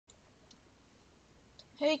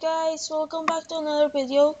Hey guys, welcome back to another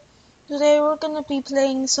video. Today we're gonna be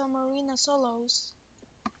playing some arena solos.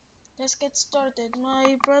 Let's get started.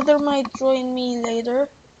 My brother might join me later.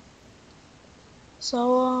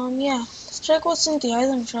 So yeah, let's check what's in the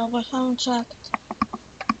item shop. I haven't checked.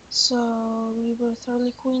 So Rebirth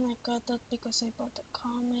Harley Quinn, I got that because I bought the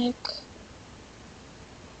comic.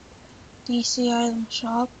 DC item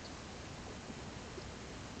shop.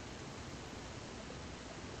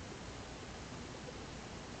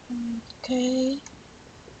 Okay.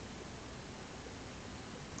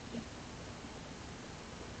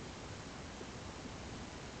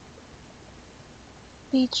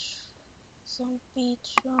 Some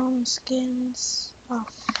beach skins. Oh.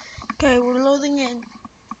 Okay, we're loading in.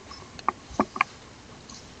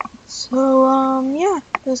 So yeah,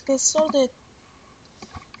 let's get started.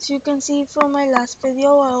 As you can see from my last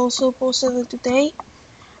video, I also posted it today.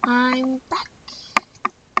 I'm back.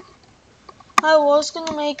 I was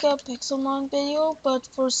gonna make a Pixelmon video, but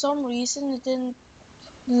for some reason it didn't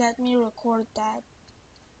let me record that.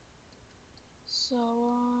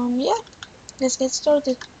 So yeah, let's get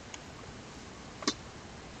started.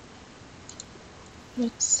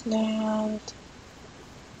 Let's land.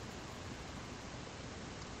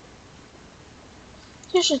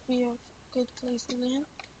 Here should be a good place to land.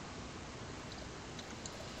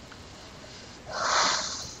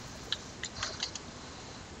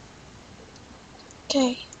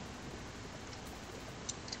 Okay.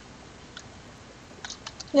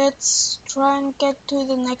 Let's try and get to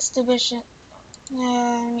the next division.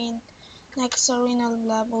 Next arena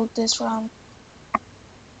level this round.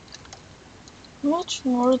 Much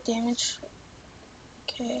more damage.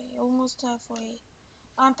 Okay, almost halfway.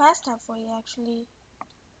 I'm past halfway actually.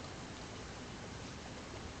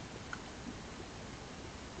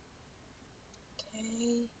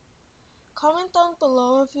 Okay. Comment down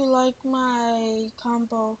below if you like my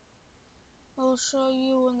combo. I'll show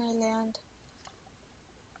you when I land.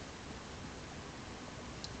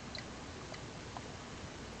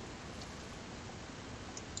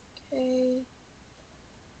 Okay.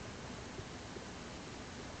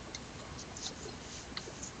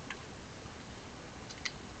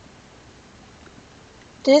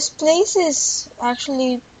 This place is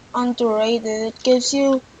actually underrated. It gives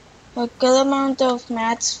you a good amount of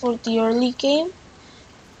mats for the early game.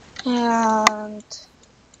 And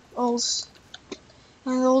also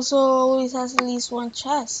always has at least one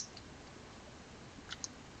chest.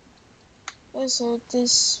 So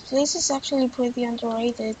this place is actually pretty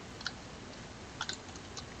underrated.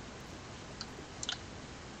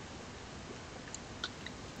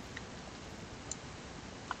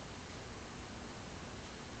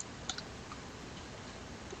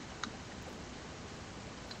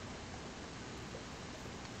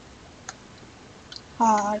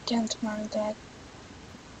 I can't mind that.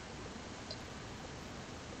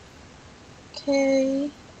 Okay.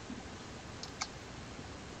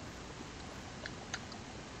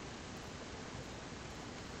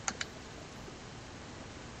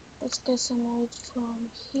 Let's get some wood from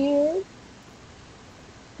here.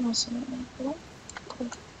 No, some apple.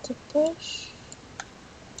 Put the bush.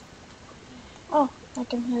 Oh, I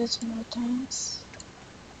can hit it some more times.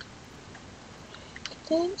 Like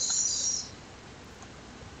this.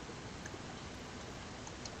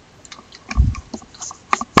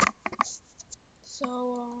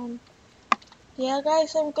 So yeah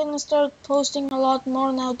guys, I'm gonna start posting a lot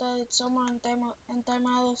more now that it's summer and time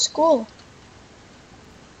out of school.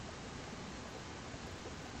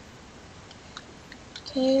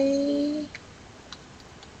 Okay.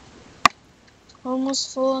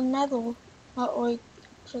 Almost full on metal. Oh wait,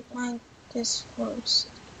 should mine this first.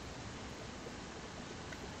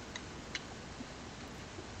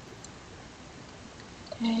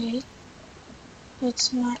 Okay.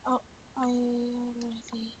 It's my I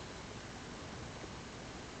already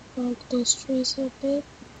broke those trees a bit.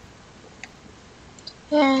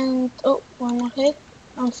 And oh, one more hit.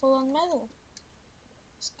 I'm full on metal.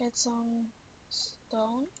 Let's get some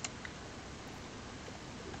stone.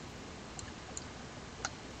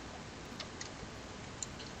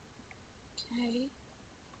 Okay.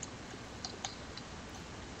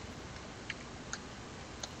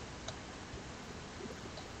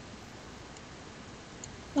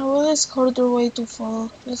 Now well, this corridor way too full.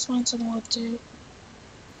 Let's find some more too.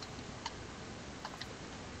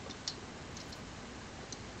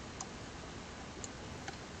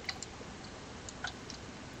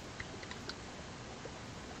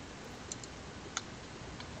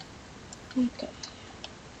 Okay.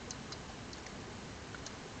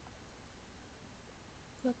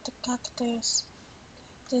 Got the cactus.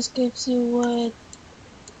 This gives you wood.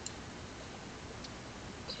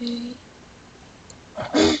 Okay.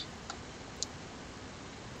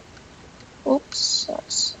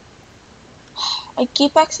 Oops. I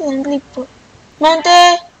keep accidentally put.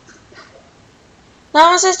 Mente, ¿nada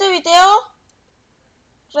más este video?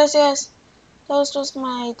 Gracias. That was just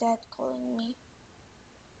my dad calling me.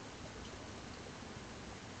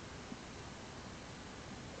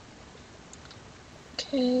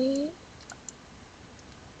 Okay.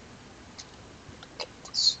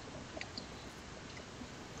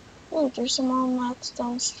 Oh, there's some more mats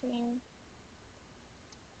downstream.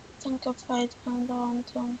 I think if I come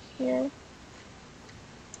down here.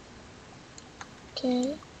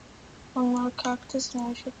 Okay. One more cactus and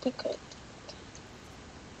I should be good.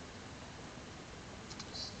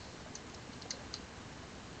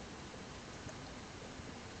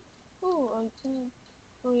 Oh, I didn't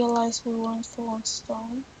realize we weren't full on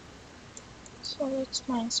stone. So let's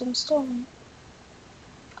mine some stone.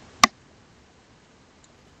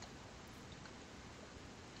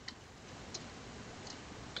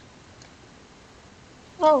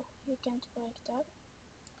 Oh, you can't break that.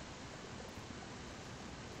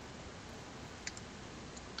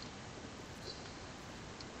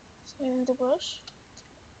 So in the bush.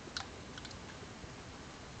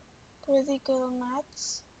 Critical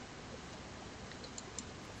mats.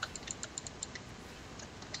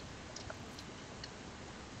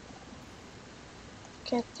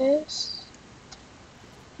 Get this.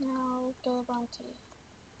 Now get a bounty.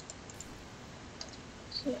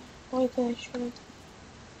 Yeah, wait there, should.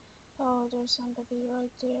 Oh, there's somebody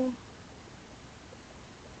right there.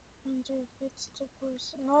 I wonder if it's the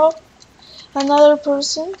person. No, another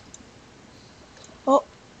person. Oh,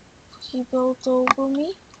 he built over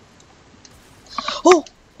me. Oh,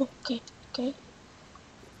 okay, okay.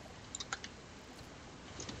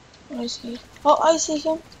 Where is he? Oh, I see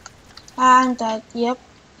him. And that, yep.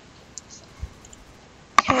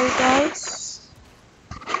 Okay, guys.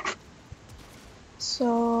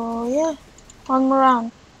 So, yeah. One more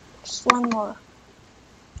round. Just one more.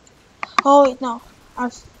 Oh, wait, no.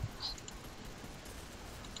 I've,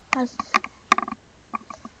 I've,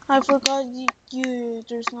 I forgot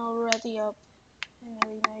there's no ready up in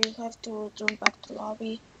arena. You have to return back to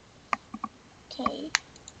lobby. Okay.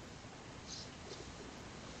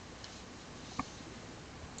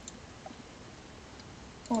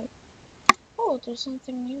 Wait. Oh, there's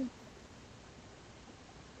something new.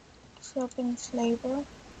 Shopping flavor.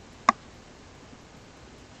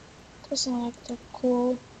 Doesn't like the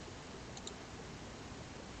cool.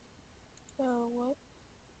 Well, what?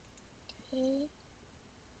 Okay.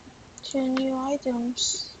 2 new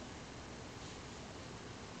items.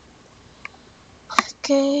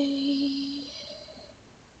 Okay.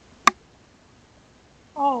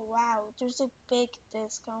 Oh wow, there's a big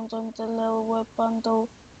discount on the little whip bundle.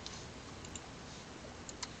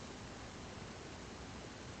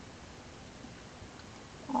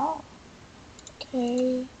 Oh,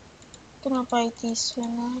 okay. Gonna buy these two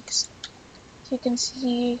next. As you can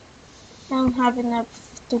see, I don't have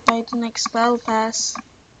enough to buy the next battle pass.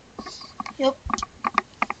 Yep.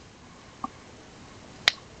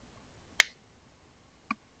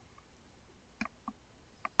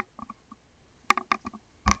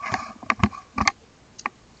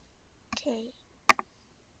 Okay.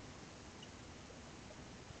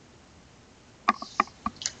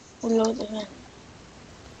 Reloading it.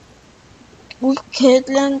 We could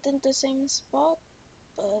land in the same spot,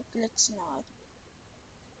 but let's not.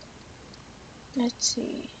 Let's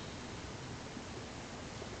see.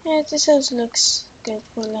 Yeah, this house looks good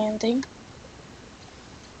for landing.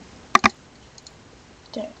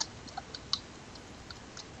 There.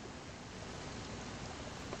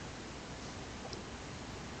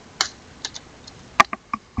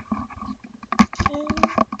 Okay.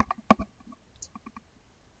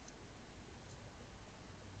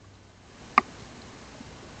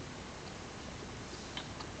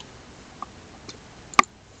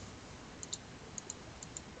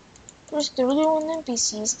 There's 31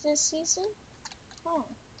 NPCs this season? Oh.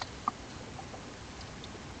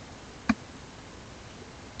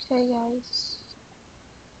 Okay, guys.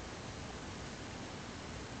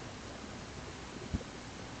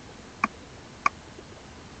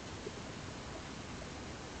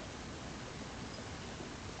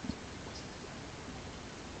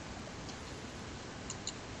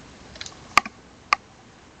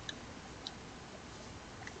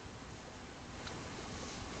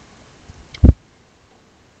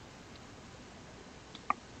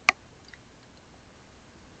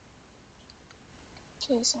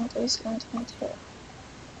 Okay, somebody's landing here.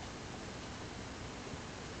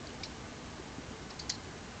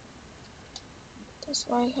 That's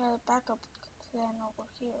why I had a backup Then over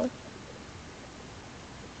here.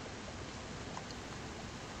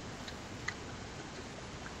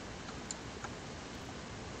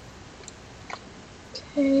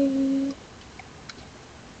 Okay.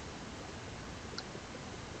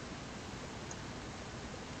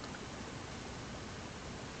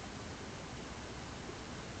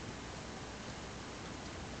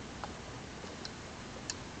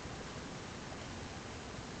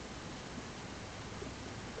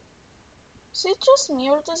 Is it just me,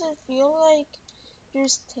 or does it feel like your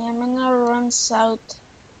stamina runs out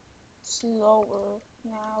slower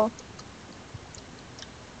now?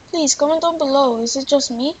 Please comment down below, is it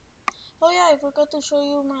just me? Oh yeah, I forgot to show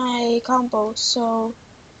you my combo. So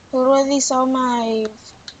you already saw my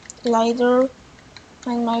glider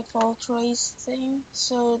and my fall trace thing.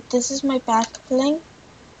 So this is my back bling.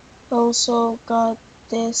 Also got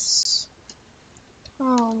this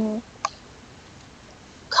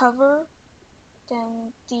cover,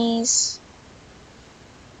 then these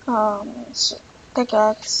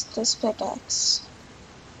pickaxe, this pickaxe.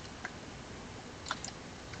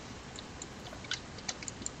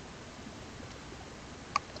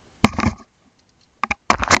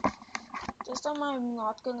 This time I'm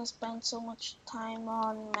not gonna spend so much time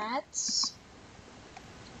on mats.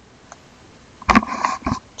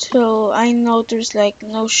 So I know there's like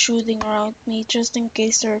no shooting around me just in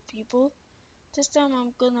case there are people. This time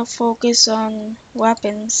I'm gonna focus on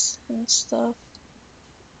weapons and stuff.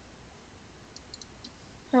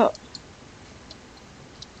 Oh,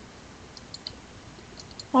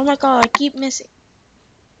 oh my god, I keep missing.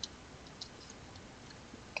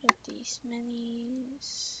 Get these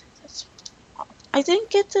minis. I didn't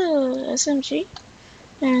get the SMG.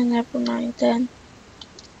 Never mind then.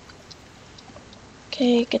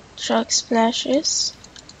 Okay, get truck splashes.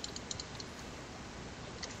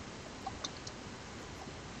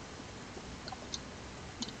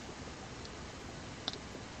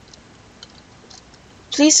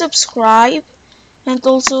 Please subscribe and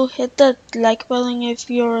also hit that like button if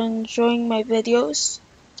you're enjoying my videos.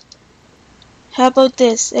 How about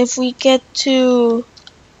this? If we get to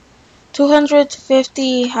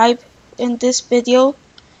 250 hype in this video,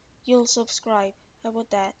 you'll subscribe. How about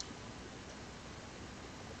that?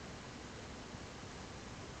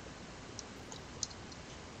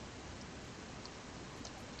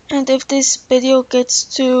 And if this video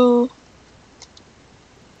gets to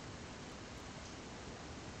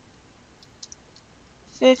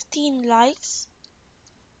 15 likes,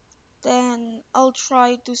 then I'll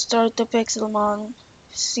try to start the Pixelmon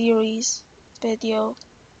series video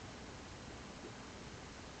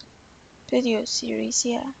series,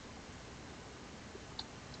 yeah.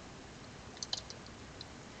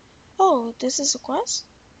 Oh, this is a quest?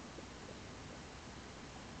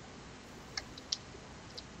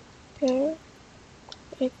 Here,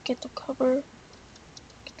 get the cover,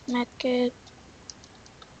 get the medkit.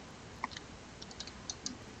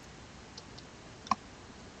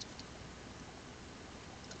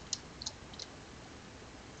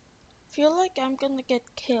 Feel like I'm gonna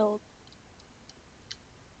get killed.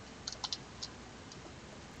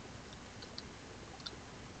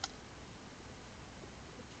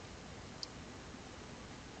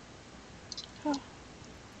 Oh,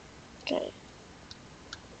 okay.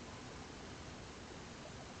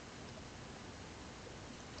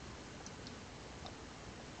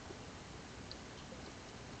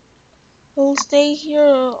 I'll stay here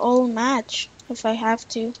all match if I have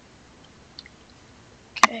to.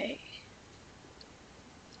 Okay.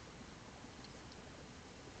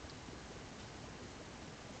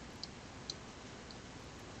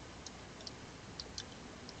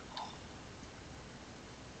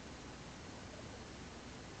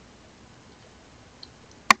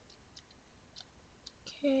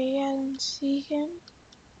 Okay, I don't see him.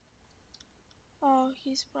 Oh,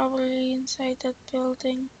 he's probably inside that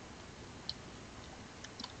building.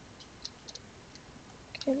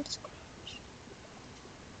 Okay, let's crouch.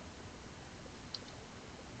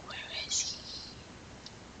 Where is he?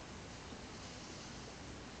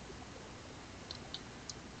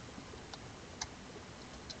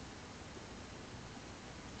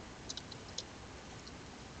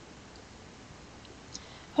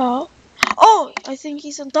 Oh. Oh, I think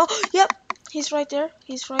he's on top. Yep, he's right there.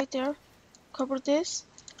 He's right there. Cover this.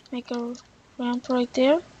 Make a ramp right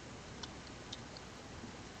there.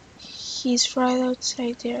 He's right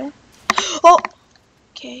outside there. Oh!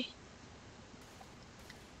 Okay.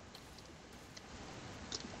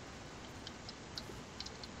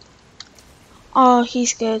 Oh,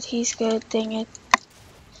 he's good. He's good. Dang it.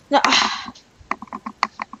 No.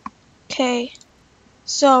 Okay.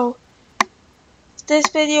 So, if this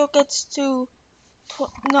video gets to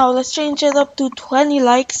no, let's change it up to 20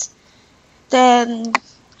 likes. Then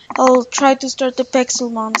I'll try to start the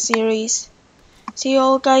Pixelmon series. See you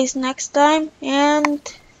all guys next time, and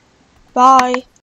bye.